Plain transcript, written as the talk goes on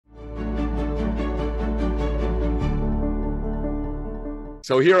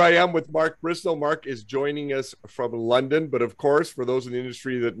So here I am with Mark Bristow. Mark is joining us from London, but of course, for those in the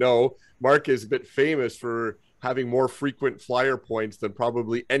industry that know, Mark is a bit famous for having more frequent flyer points than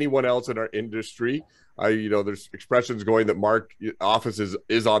probably anyone else in our industry. There's expressions going that Mark office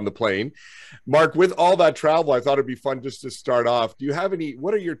is on the plane. Mark, with all that travel, I thought it'd be fun just to start off.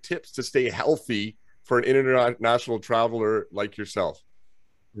 What are your tips to stay healthy for an international traveler like yourself?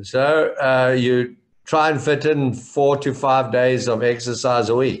 So you try and fit in 4 to 5 days of exercise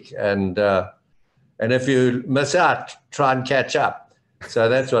a week, and if you miss out, try and catch up. So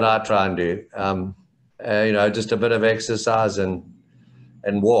that's what I try and do. Just a bit of exercise and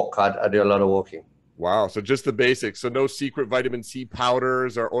walk. I do a lot of walking. Wow. So just the basics. So no secret vitamin C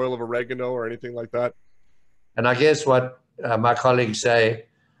powders or oil of oregano or anything like that? And I guess what my colleagues say,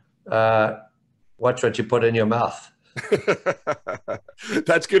 watch what you put in your mouth.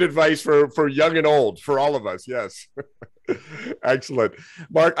 That's good advice for young and old, for all of us. Yes. Excellent.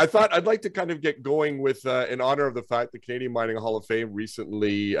 Mark, I thought I'd like to kind of get going with, in honor of the fact the Canadian Mining Hall of Fame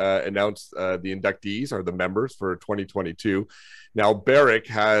recently announced the inductees or the members for 2022. Now, Barrick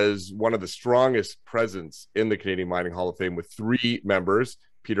has one of the strongest presence in the Canadian Mining Hall of Fame with 3 members,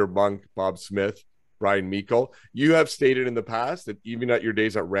 Peter Monk, Bob Smith, Brian Meikle. You have stated in the past that even at your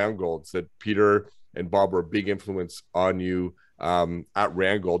days at Randgold, that Peter and Bob were a big influence on you at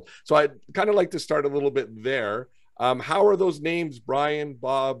Randgold. So I'd kind of like to start a little bit there. How are those names, Brian,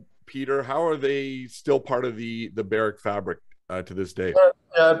 Bob, Peter, how are they still part of the Barrick fabric to this day?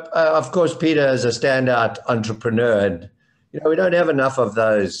 Of course, Peter is a standout entrepreneur, and we don't have enough of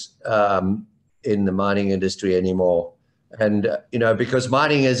those in the mining industry anymore. And because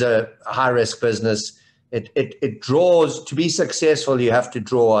mining is a high-risk business, it draws, to be successful, you have to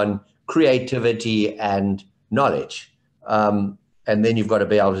draw on creativity and knowledge, and then you've got to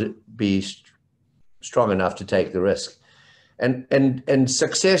be able to be strong enough to take the risk. And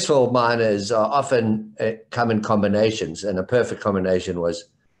successful miners are often come in combinations, and a perfect combination was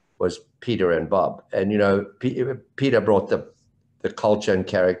Peter and Bob. And Peter brought the culture and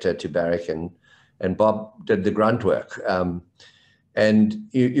character to Barrick, and Bob did the grunt work. And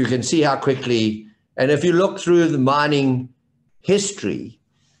you can see how quickly, and if you look through the mining history,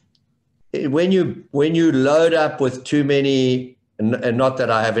 when you load up with too many, and not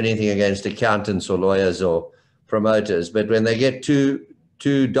that I have anything against accountants or lawyers or promoters, but when they get too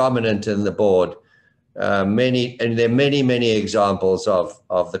dominant in the board, there are many examples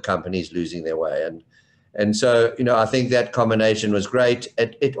of the companies losing their way. And so, I think that combination was great.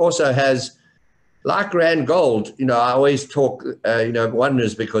 It also has, like Randgold, I always talk, one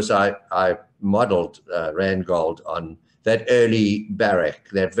is because I modeled Randgold on that early Barrick,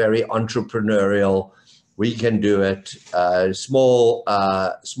 that very entrepreneurial, we can do it, small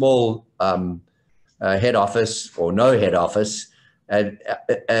head office or no head office, and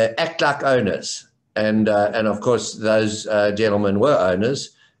act like owners. And of course, those gentlemen were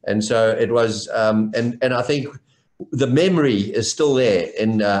owners. And so it was, and I think the memory is still there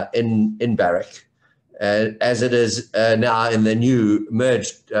in Barrick, as it is now in the new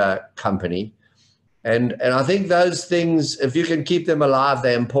merged company. And I think those things, if you can keep them alive,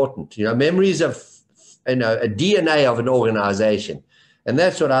 they're important. Memories of, a DNA of an organization. And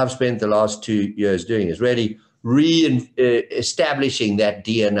that's what I've spent the last 2 years doing, is really establishing that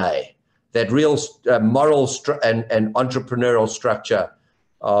DNA, that real moral and entrepreneurial structure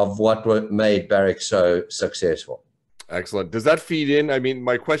of what made Barrick so successful. Excellent. Does that feed in? I mean,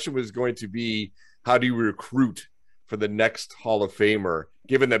 my question was going to be, how do you recruit for the next Hall of Famer,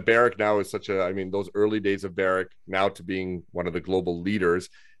 given that Barrick now is those early days of Barrick now to being one of the global leaders,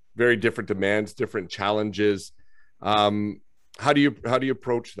 very different demands, different challenges. How do you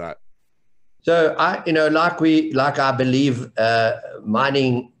approach that? So I believe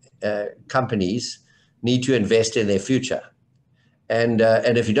mining companies need to invest in their future. And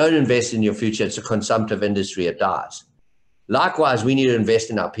if you don't invest in your future, it's a consumptive industry, it dies. Likewise, we need to invest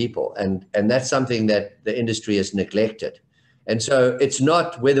in our people, and that's something that the industry has neglected. And so it's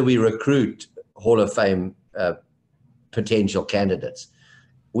not whether we recruit Hall of Fame potential candidates.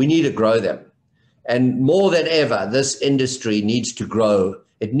 We need to grow them. And more than ever, this industry needs to grow.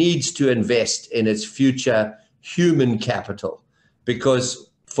 It needs to invest in its future human capital, because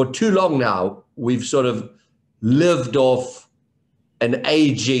for too long now, we've sort of lived off an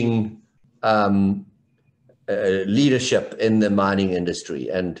aging leadership in the mining industry.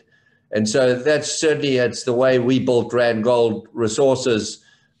 And so that's certainly, it's the way we built Randgold Resources.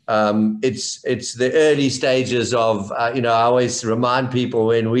 It's the early stages of, I always remind people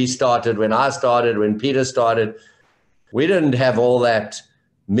when I started, when Peter started, we didn't have all that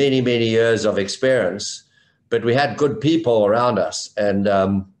many years of experience, but we had good people around us. And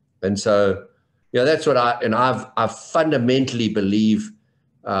so, that's what I fundamentally believe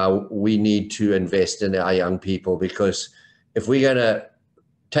we need to invest in our young people, because if we're going to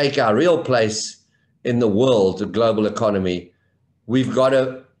take our real place in the world, the global economy, we've got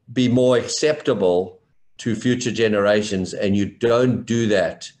to be more acceptable to future generations, and you don't do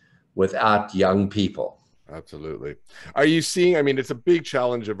that without young people. Absolutely. Are you seeing, I mean, it's a big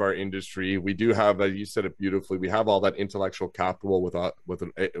challenge of our industry. We do have, you said it beautifully, we have all that intellectual capital with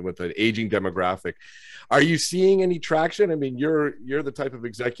an aging demographic. Are you seeing any traction? I mean, you're the type of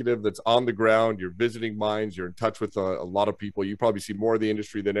executive that's on the ground, you're visiting mines, you're in touch with a lot of people. You probably see more of the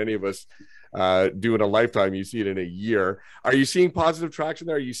industry than any of us do in a lifetime. You see it in a year. Are you seeing positive traction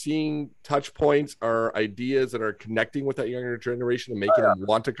there? Are you seeing touch points or ideas that are connecting with that younger generation and making them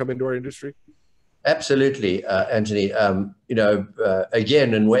want to come into our industry? Absolutely, Anthony.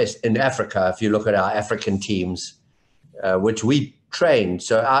 Again, in Africa, if you look at our African teams, which we train,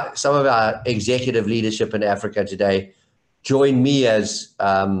 so some of our executive leadership in Africa today join me as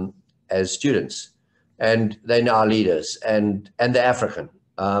students, and they're now leaders, and they're African,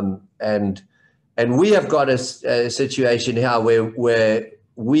 and we have got a situation here where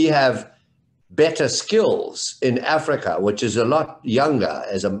we have better skills in Africa, which is a lot younger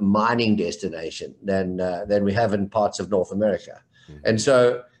as a mining destination than we have in parts of North America.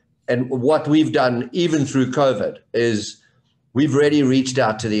 Mm-hmm. And what we've done, even through COVID, is we've really reached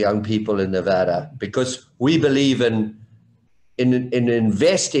out to the young people in Nevada, because we believe in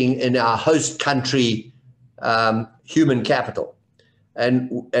investing in our host country human capital.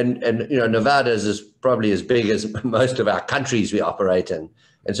 And Nevada is probably as big as most of our countries we operate in.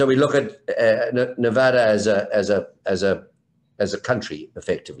 And so we look at Nevada as a country,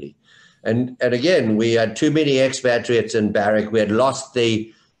 effectively. And again, we had too many expatriates in Barrick. We had lost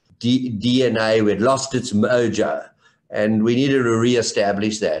the DNA, we had lost its mojo, and we needed to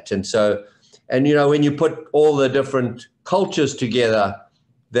reestablish that. And so, when you put all the different cultures together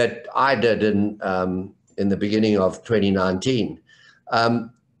that I did in the beginning of 2019,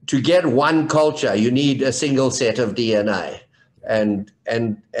 to get one culture, you need a single set of DNA. And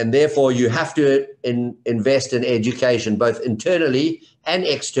therefore you have to invest in education, both internally and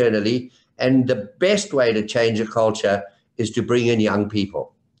externally. And the best way to change a culture is to bring in young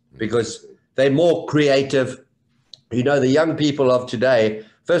people, because they're more creative. The young people of today,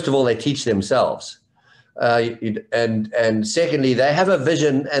 first of all, they teach themselves. And secondly, they have a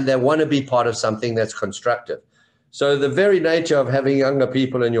vision and they want to be part of something that's constructive. So the very nature of having younger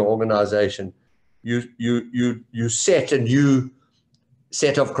people in your organization, you set a new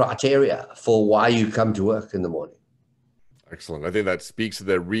set of criteria for why you come to work in the morning. Excellent. I think that speaks to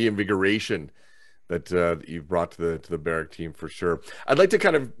the reinvigoration that you've brought to the Barrick team, for sure. I'd like to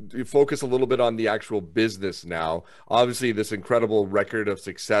kind of focus a little bit on the actual business now. Obviously, this incredible record of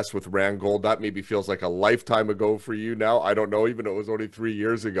success with Randgold, that maybe feels like a lifetime ago for you now. I don't know, even though it was only 3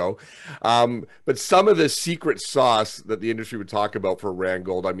 years ago. But some of the secret sauce that the industry would talk about for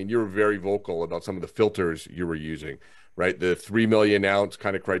Randgold, I mean, you were very vocal about some of the filters you were using, right? The 3 million ounce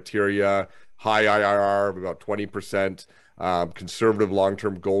kind of criteria, high IRR of about 20%, conservative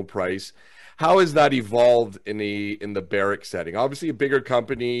long-term gold price. How has that evolved in the Barrick setting? Obviously, a bigger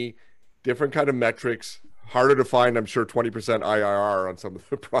company, different kind of metrics, harder to find, I'm sure, 20% IRR on some of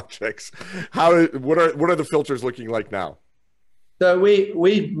the projects. What are the filters looking like now? So we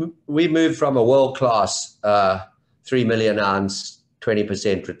moved from a world-class 3 million ounce,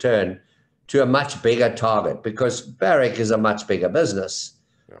 20% return to a much bigger target, because Barrick is a much bigger business.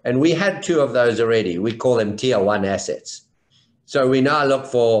 Yeah. And we had 2 of those already. We call them tier 1 assets. So we now look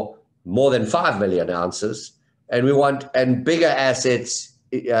for more than 5 million ounces, and bigger assets.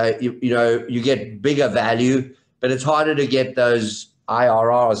 You get bigger value, but it's harder to get those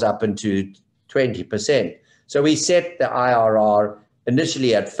IRRs up into 20%. So we set the IRR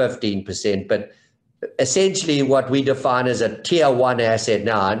initially at 15%, but essentially what we define as a tier 1 asset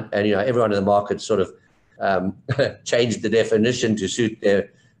now, and everyone in the market sort of changed the definition to suit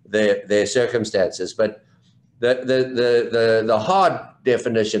their circumstances, but the hard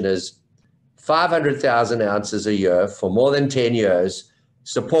definition is 500,000 ounces a year for more than 10 years,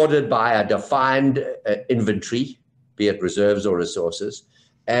 supported by a defined inventory, be it reserves or resources,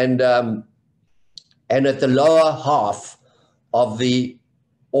 and at the lower half of the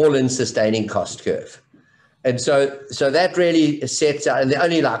all-in sustaining cost curve. And so that really sets out, and there are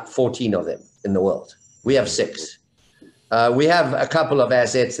only like 14 of them in the world. We have 6. We have a couple of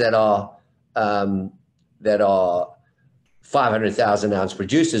assets that are 500,000 ounce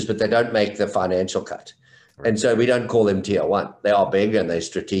producers, but they don't make the financial cut. And so we don't call them tier 1. They are big and they're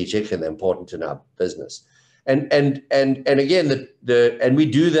strategic and they're important in our business. And again, and we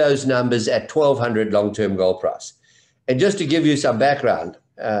do those numbers at $1,200 long-term gold price. And just to give you some background,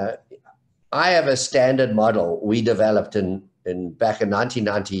 I have a standard model we developed back in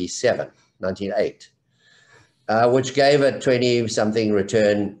 1997, 1998, which gave a 20-something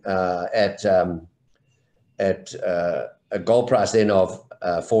return at a gold price then of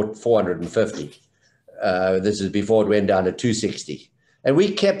 450. This is before it went down to 260. And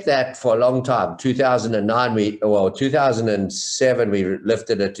we kept that for a long time. 2009, 2007, we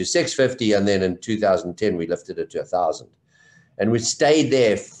lifted it to 650. And then in 2010, we lifted it to 1,000. And we stayed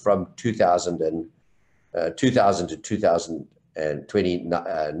there from 2000 to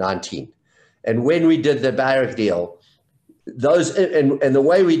 2019. And when we did the Barrick deal, and the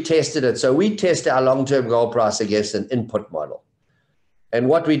way we tested it, so we test our long-term gold price against an input model. And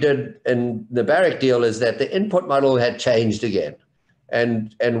what we did in the Barrick deal is that the input model had changed again.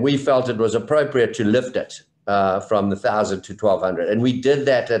 And we felt it was appropriate to lift it from 1,000 to 1,200. And we did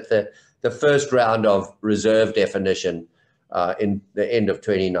that at the first round of reserve definition in the end of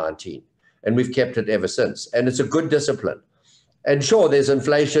 2019. And we've kept it ever since. And it's a good discipline. And sure, there's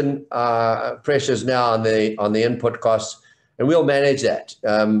inflation pressures now on the input costs, and we'll manage that.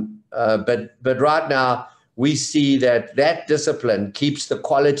 But right now, we see that discipline keeps the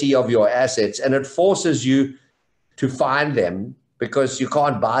quality of your assets, and it forces you to find them because you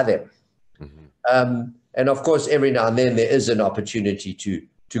can't buy them. Mm-hmm. And of course, every now and then there is an opportunity to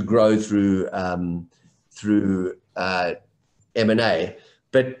grow through M&A,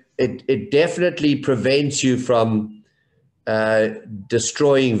 but it definitely prevents you from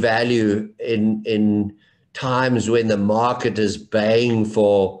destroying value in times when the market is baying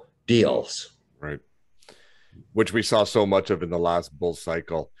for deals. Right. Which we saw so much of in the last bull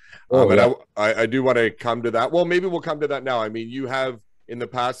cycle. Yeah. I do want to come to that. Well, maybe we'll come to that now. I mean, you have in the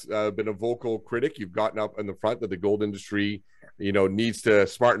past been a vocal critic. You've gotten up in the front that the gold industry, needs to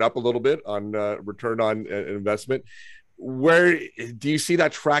smarten up a little bit on return on investment. Where do you see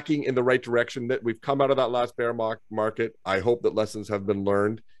that tracking in the right direction? That we've come out of that last bear market. I hope that lessons have been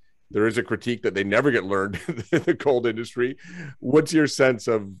learned. There is a critique that they never get learned in the gold industry. What's your sense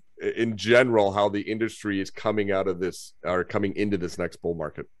of, in general, how the industry is coming out of this or coming into this next bull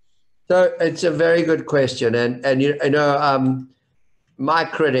market? So it's a very good question. And my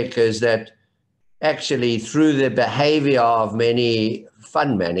critic is that actually through the behavior of many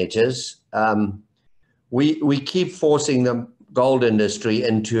fund managers, we keep forcing the gold industry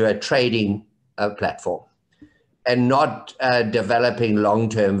into a trading platform and not developing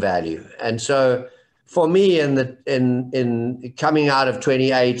long-term value. And so for me, in coming out of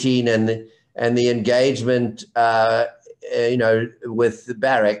 2018 and the engagement, with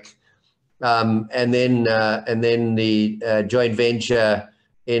Barrick, and then the joint venture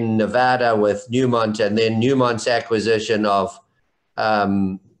in Nevada with Newmont, and then Newmont's acquisition of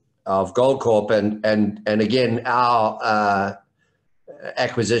Goldcorp, and again our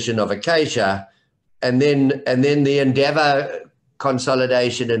acquisition of Acacia, and then the Endeavour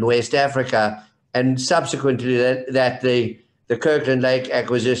consolidation in West Africa, and subsequently that the Kirkland Lake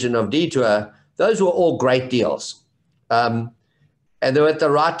acquisition of Detour. Those were all great deals, and they were at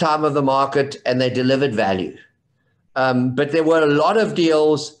the right time of the market, and they delivered value. But there were a lot of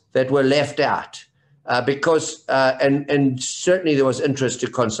deals that were left out. Because and certainly there was interest to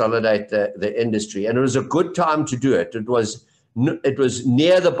consolidate the industry, and it was a good time to do it. It was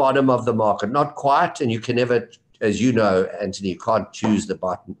near the bottom of the market, not quite, and you can never, as you know, Anthony, you can't choose the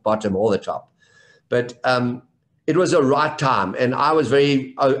bottom or the top. But it was a right time, and I was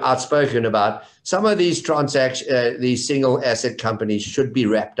very outspoken about some of these transactions. These single asset companies should be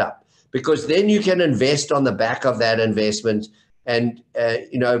wrapped up, because then you can invest on the back of that investment. And,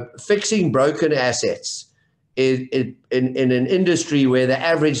 fixing broken assets in an industry where the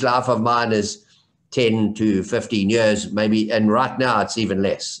average life of mine is 10 to 15 years, maybe, and right now it's even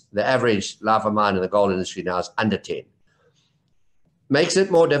less. The average life of mine in the gold industry now is under 10. Makes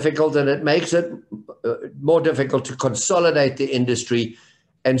it more difficult, and it makes it more difficult to consolidate the industry.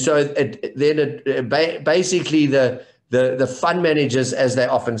 And so basically the fund managers, as they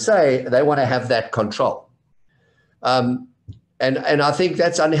often say, they want to have that control. And I think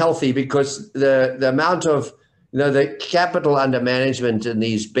that's unhealthy, because the amount of the capital under management in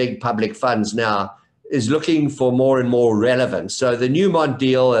these big public funds now is looking for more and more relevance. So the Newmont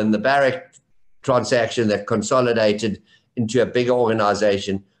deal and the Barrick transaction that consolidated into a bigger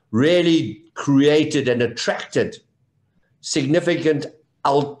organization really created and attracted significant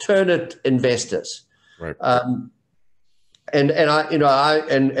alternate investors. Right.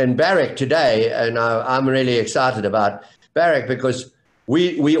 And Barrick today, and I'm really excited about Barrick, because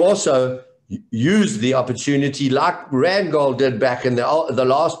we also use the opportunity like Randgold did back in the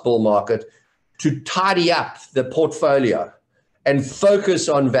last bull market to tidy up the portfolio and focus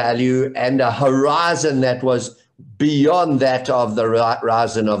on value and a horizon that was beyond that of the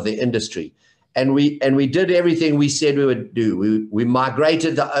horizon of the industry. And we did everything we said we would do. We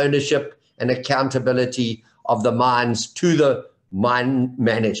migrated the ownership and accountability of the mines to the mine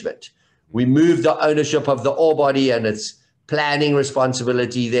management. We moved the ownership of the ore body and its planning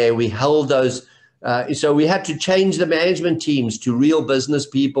responsibility there. We held those. So we had to change the management teams to real business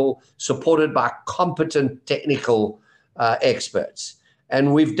people supported by competent technical experts.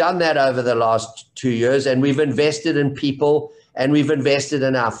 And we've done that over the last 2 years, and we've invested in people and we've invested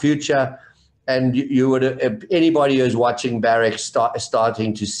in our future. And you would, anybody who's watching Barrick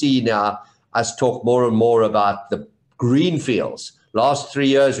starting to see now us talk more and more about the greenfields. Last 3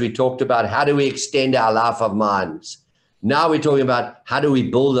 years, we talked about how do we extend our life of mines. Now we're talking about how do we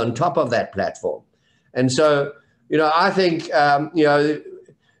build on top of that platform. And so, I think, the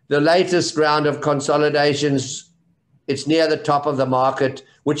latest round of consolidations, it's near the top of the market,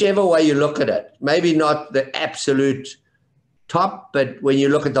 whichever way you look at it. Maybe not the absolute top, but when you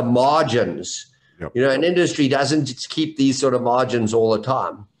look at the margins, yep. An industry doesn't just keep these sort of margins all the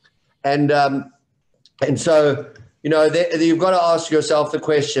time. And so, you've got to ask yourself the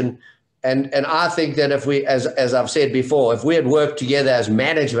question, and I think that if we, as I've said before, if we had worked together as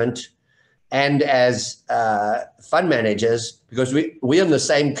management and as fund managers, because we're in the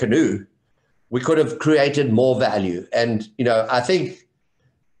same canoe, we could have created more value. And, I think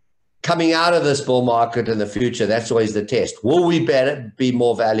coming out of this bull market in the future, that's always the test. Will we be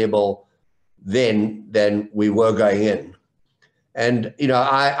more valuable than we were going in? And,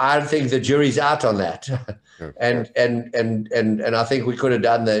 I think the jury's out on that. And I think we could have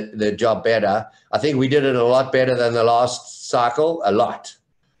done the job better. I think we did it a lot better than the last cycle, a lot.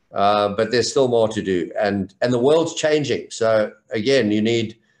 But there's still more to do. And the world's changing. So again, you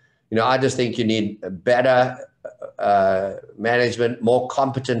need, I just think you need better management, more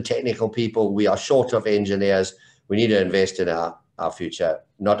competent technical people. We are short of engineers. We need to invest in our future,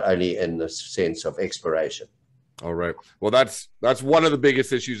 not only in the sense of exploration. All right. Well, that's one of the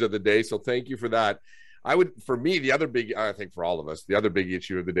biggest issues of the day. So thank you for that. For me, the other big, I think for all of us, the other big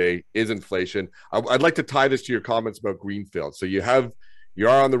issue of the day is inflation. I'd like to tie this to your comments about greenfield. So you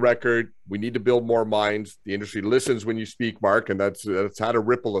are on the record. We need to build more mines. The industry listens when you speak, Mark, and that's had a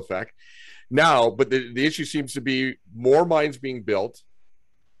ripple effect. Now, but the issue seems to be more mines being built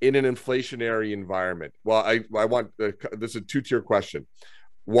in an inflationary environment. Well, I want this is a two-tier question.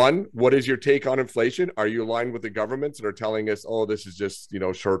 One, what is your take on inflation? Are you aligned with the governments that are telling us, oh, this is just,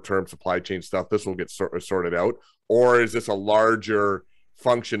 short-term supply chain stuff, this will get sorted out? Or is this a larger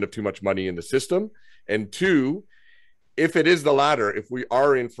function of too much money in the system? And two, if it is the latter, if we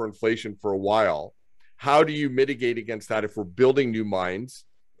are in for inflation for a while, how do you mitigate against that if we're building new mines?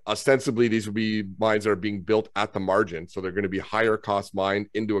 Ostensibly, these would be mines that are being built at the margin, so they're going to be higher cost mine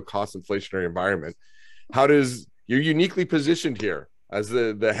into a cost inflationary environment. You're uniquely positioned here as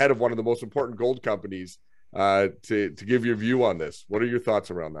the head of one of the most important gold companies to give your view on this. What are your thoughts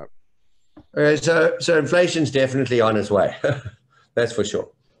around that? So inflation's definitely on its way. That's for sure.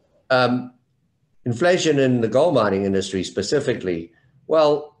 Inflation in the gold mining industry specifically,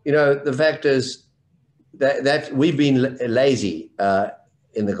 well, the fact is that we've been lazy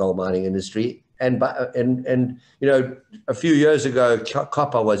in the gold mining industry. And a few years ago,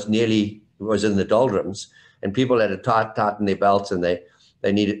 copper was in the doldrums, and people had to tighten their belts, and they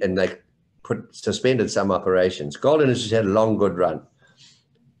suspended some operations. Gold industry had a long, good run.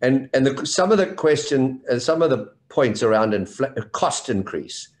 And some of the points around cost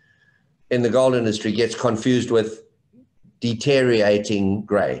increase in the gold industry gets confused with deteriorating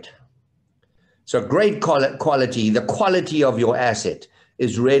grade. So grade quality, the quality of your asset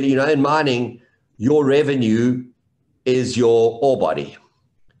is really, in mining, your revenue is your ore body.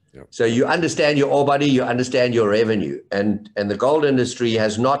 Yep. So you understand your ore body, you understand your revenue. And the gold industry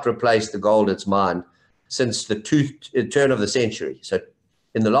has not replaced the gold it's mined since the turn of the century. So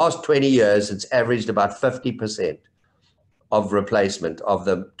in the last 20 years, it's averaged about 50% of replacement of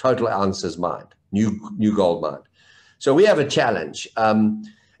the total ounces mined, new gold mined. So we have a challenge.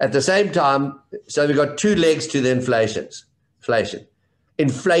 At the same time, so we've got two legs to the inflation.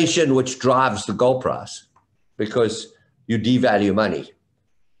 Inflation, which drives the gold price because you devalue money.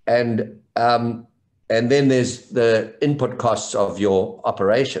 And then there's the input costs of your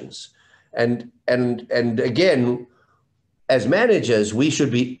operations. And again, as managers, we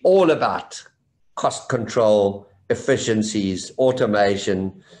should be all about cost control, efficiencies,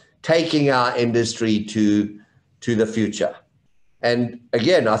 automation, taking our industry to the future. And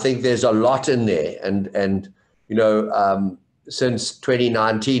again, I think there's a lot in there. And since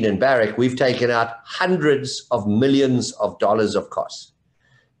 2019 in Barrick, we've taken out hundreds of millions of dollars of costs.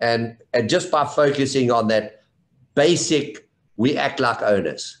 And just by focusing on that basic, we act like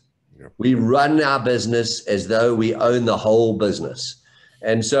owners. We run our business as though we own the whole business.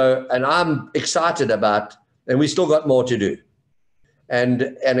 And I'm excited about, and we still got more to do.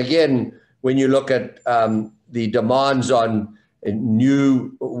 And again, when you look at the demands on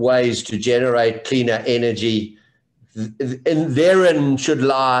new ways to generate cleaner energy, and therein should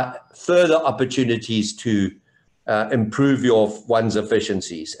lie further opportunities to improve one's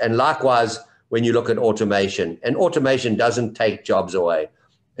efficiencies. And likewise, when you look at automation, and automation doesn't take jobs away,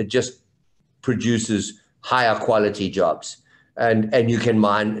 it just produces higher quality jobs. And you can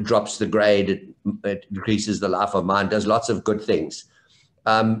mine, it drops the grade, it increases the life of mine, does lots of good things.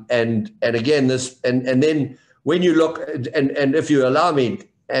 And again, and then when you look, and if you allow me,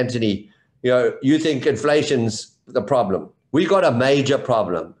 Anthony, you think inflation's the problem. We got a major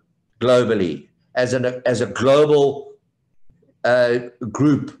problem globally as a global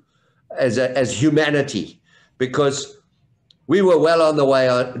group, as humanity, because we were well on the way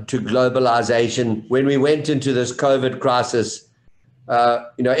to globalization. When we went into this COVID crisis,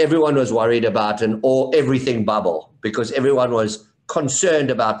 everyone was worried about everything bubble because everyone was concerned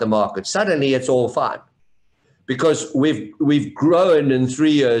about the market. Suddenly it's all fine because we've grown in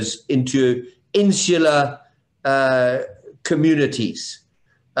 3 years into insular communities,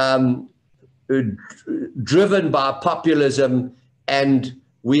 driven by populism, and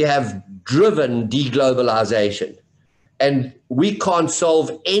we have driven deglobalization. And we can't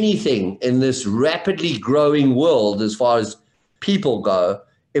solve anything in this rapidly growing world as far as people go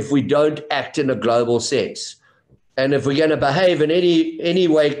if we don't act in a global sense. And if we're going to behave in any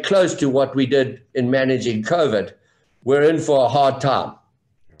way close to what we did in managing COVID, we're in for a hard time.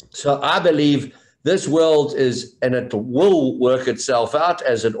 So I believe this world and it will work itself out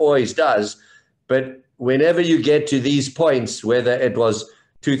as it always does. But whenever you get to these points, whether it was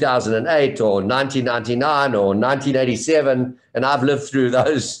 2008 or 1999 or 1987, and I've lived through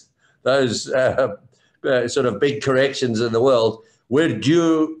those sort of big corrections in the world, we're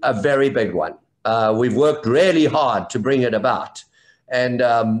due a very big one. We've worked really hard to bring it about, and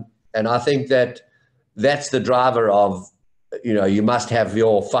I think that's the driver of, you must have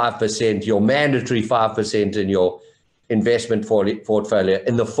your 5%, your mandatory 5% in your investment portfolio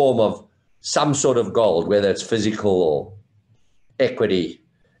in the form of some sort of gold, whether it's physical or equity.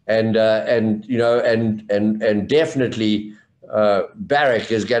 And definitely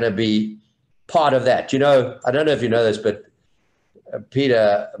Barrick is going to be part of that. I don't know if you know this, but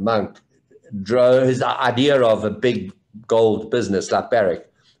Peter Monk drove his idea of a big gold business like Barrick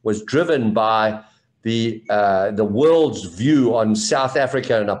was driven by the world's view on South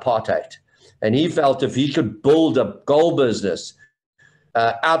Africa and apartheid. And he felt if he could build a gold business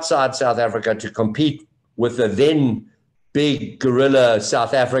outside South Africa to compete with the then big guerrilla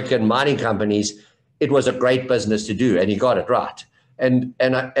South African mining companies, it was a great business to do, and he got it right. And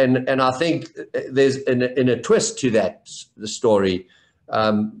I think there's in a twist to that story.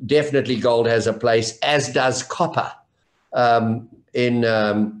 Definitely gold has a place, as does copper, in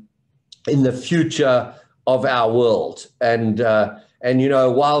the future of our world. And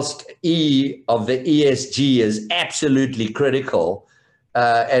whilst E of the ESG is absolutely critical,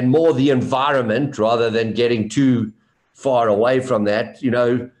 and more the environment rather than getting too far away from that,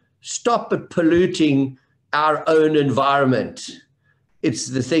 stop polluting our own environment. It's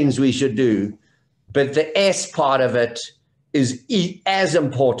the things we should do. But the S part of it is as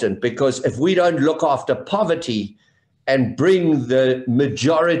important, because if we don't look after poverty and bring the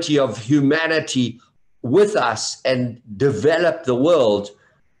majority of humanity with us and develop the world,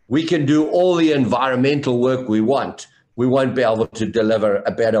 we can do all the environmental work we want. We won't be able to deliver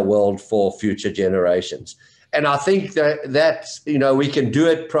a better world for future generations. And I think that's we can do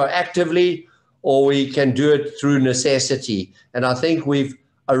it proactively, or we can do it through necessity. And I think we've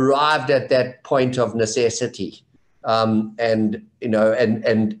arrived at that point of necessity. And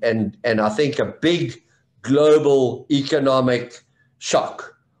I think a big global economic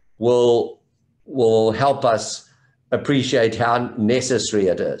shock will help us appreciate how necessary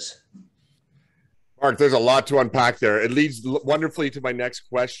it is. Mark, there's a lot to unpack there. It leads wonderfully to my next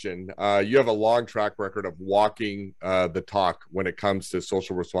question. You have a long track record of walking the talk when it comes to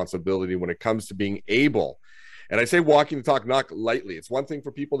social responsibility, when it comes to being able. And I say walking the talk not lightly. It's one thing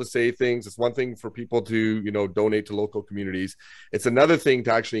for people to say things. It's one thing for people to, donate to local communities. It's another thing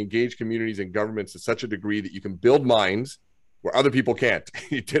to actually engage communities and governments to such a degree that you can build minds where other people can't.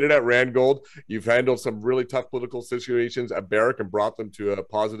 You did it at Randgold. You've handled some really tough political situations at Barrick and brought them to a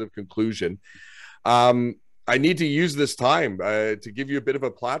positive conclusion. I need to use this time to give you a bit of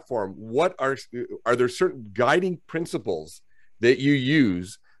a platform. What are there certain guiding principles that you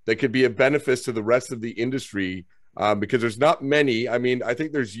use that could be a benefit to the rest of the industry? Because there's not many. I mean, I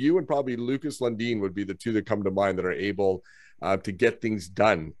think there's you and probably Lucas Lundin would be the two that come to mind that are able to get things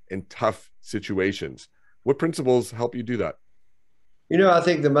done in tough situations. What principles help you do that? You know, I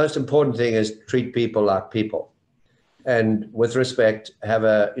think the most important thing is treat people like people. And with respect, have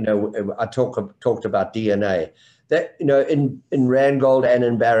a, you know, I talked about DNA. That, you know, in Randgold and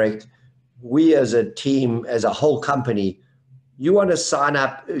in Barrick, we as a team, as a whole company, you want to sign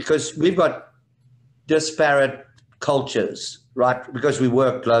up because we've got disparate cultures, right? Because we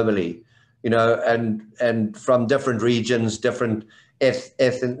work globally, you know, and from different regions, different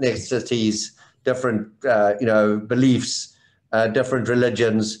ethnicities, different, you know, beliefs, different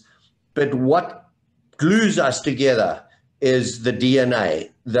religions. But what glues us together is the DNA,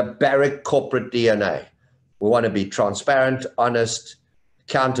 the Barrick corporate DNA. We want to be transparent, honest,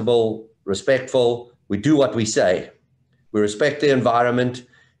 accountable, respectful. We do what we say. We respect the environment.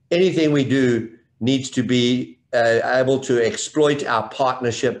 Anything we do needs to be able to exploit our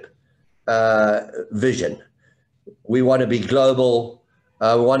partnership vision. We want to be global.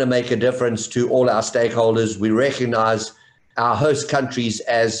 We want to make a difference to all our stakeholders. We recognize our host countries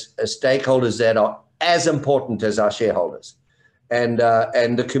as stakeholders that are as important as our shareholders and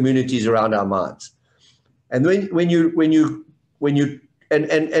the communities around our mines. And when you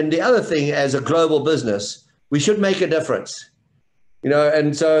the other thing, as a global business, we should make a difference, you know.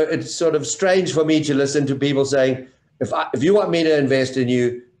 And so it's sort of strange for me to listen to people saying, if you want me to invest in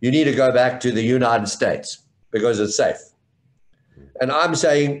you, you need to go back to the United States because it's safe. And I'm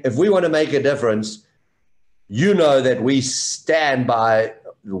saying, if we want to make a difference, you know that we stand by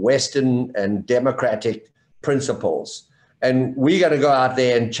Western and democratic principles. And we're going to go out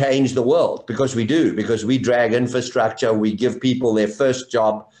there and change the world because we do, because we drag infrastructure, we give people their first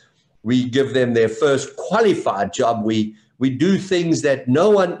job, we give them their first qualified job, we do things that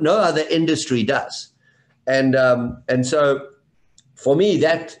no other industry does. And so for me,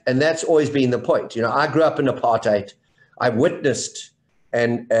 that's always been the point. You know, I grew up in apartheid. I witnessed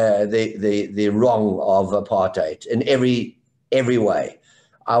the wrong of apartheid in every way.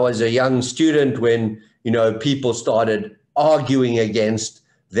 I was a young student when, you know, people started arguing against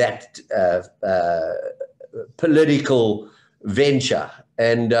that political venture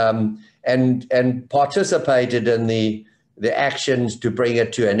and participated in the actions to bring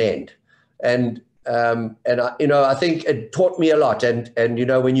it to an end. And I, you know, I think it taught me a lot. And you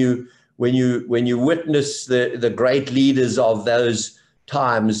know, when you witness the great leaders of those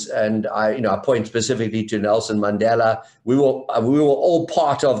times, and I point specifically to Nelson Mandela. We were all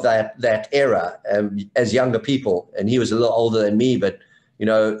part of that era as younger people, and he was a little older than me, but you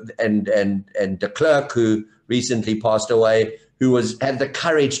know, and de Klerk, who recently passed away, who had the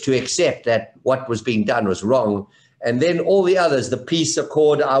courage to accept that what was being done was wrong, and then all the others, the Peace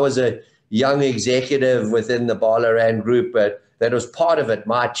Accord. I was a young executive within the Barlow Group, but that was part of it.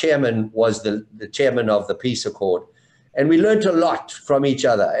 My chairman was the chairman of the Peace Accord. And we learned a lot from each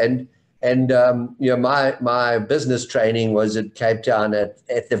other. And you know, my business training was at Cape Town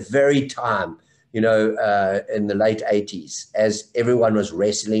at the very time, you know, in the late 80s, as everyone was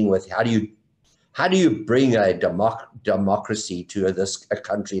wrestling with how do you bring a democracy to a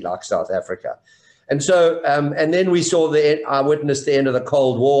country like South Africa. And so, and then I witnessed the end of the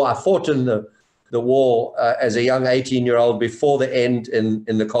Cold War. I fought in the war as a young 18-year-old before the end in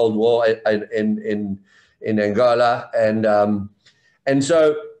the Cold War in Angola, and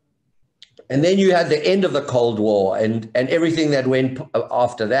then you had the end of the Cold War and everything that went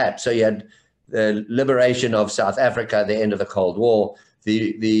after that. So you had the liberation of South Africa, the end of the Cold War,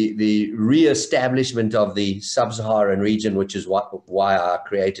 the re-establishment of the sub-Saharan region, which is why I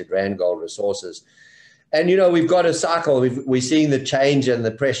created Randgold Resources. And you know, we've got a cycle. We're seeing the change and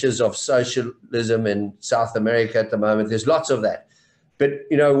the pressures of socialism in South America at the moment. There's lots of that. But,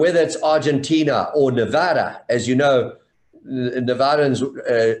 you know, whether it's Argentina or Nevada, as you know,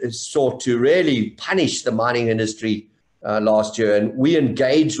 Nevadans sought to really punish the mining industry last year. And we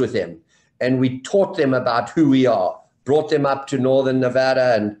engaged with them and we taught them about who we are, brought them up to Northern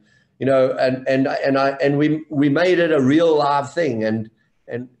Nevada and, you know, and we made it a real live thing. And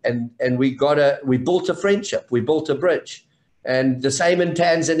we built a friendship, we built a bridge. And the same in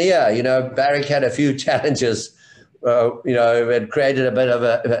Tanzania. You know, Barrick had a few challenges. You know, it created a bit of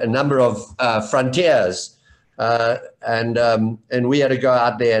a number of frontiers and we had to go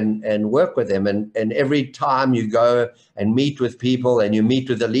out there and work with them. And every time you go and meet with people and you meet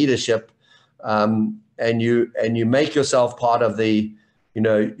with the leadership, and you make yourself part of the,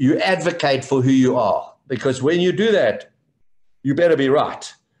 you advocate for who you are, because when you do that, you better be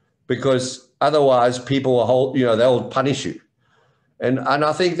right, because otherwise people will they'll punish you. And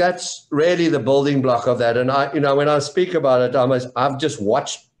I think that's really the building block of that. And when I speak about it, I've just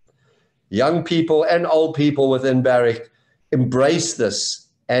watched young people and old people within Barrick embrace this.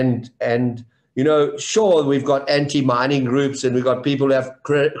 And sure, we've got anti-mining groups and we've got people who have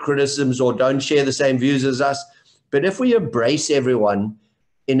criticisms or don't share the same views as us. But if we embrace everyone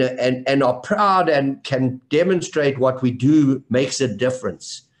and are proud and can demonstrate what we do makes a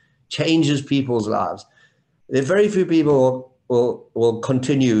difference, changes people's lives, there are very few people will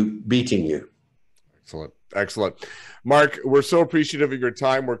continue beating you. Excellent. Mark, we're so appreciative of your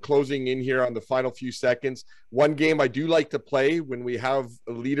time. We're closing in here on the final few seconds. One game I do like to play when we have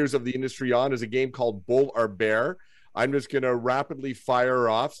leaders of the industry on is a game called Bull or Bear. I'm just going to rapidly fire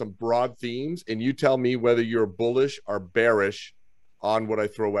off some broad themes, and you tell me whether you're bullish or bearish on what I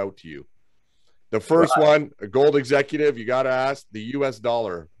throw out to you. The first one, a gold executive, you got to ask, the US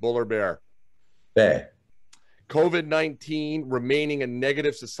dollar, bull or bear? Bear. COVID-19 remaining a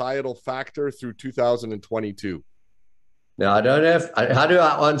negative societal factor through 2022. Now, how do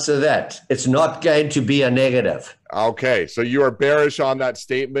I answer that? It's not going to be a negative. Okay, so you are bearish on that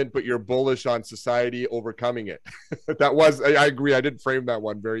statement, but you're bullish on society overcoming it. I agree. I did frame that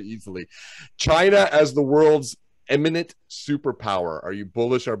one very easily. China as the world's imminent superpower. Are you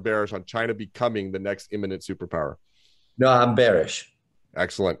bullish or bearish on China becoming the next imminent superpower? No, I'm bearish.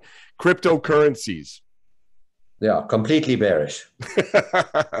 Excellent. Cryptocurrencies. Yeah, completely bearish.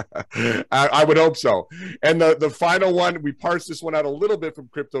 I would hope so. And the final one, we parsed this one out a little bit from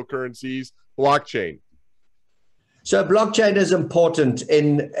cryptocurrencies, blockchain. So blockchain is important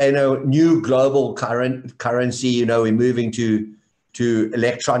in a new global currency. We're moving to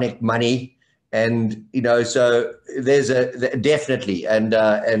electronic money, and so there's definitely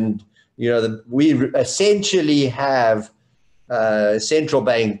we essentially have central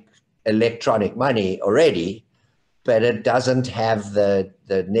bank electronic money already, but it doesn't have the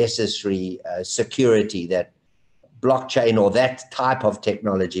necessary security that blockchain or that type of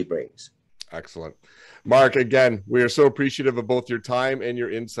technology brings. Excellent. Mark, again, we are so appreciative of both your time and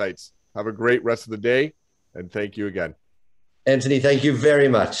your insights. Have a great rest of the day, and thank you again. Anthony, thank you very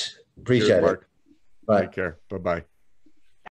much. Appreciate it. Mark. Bye. Take care. Bye-bye.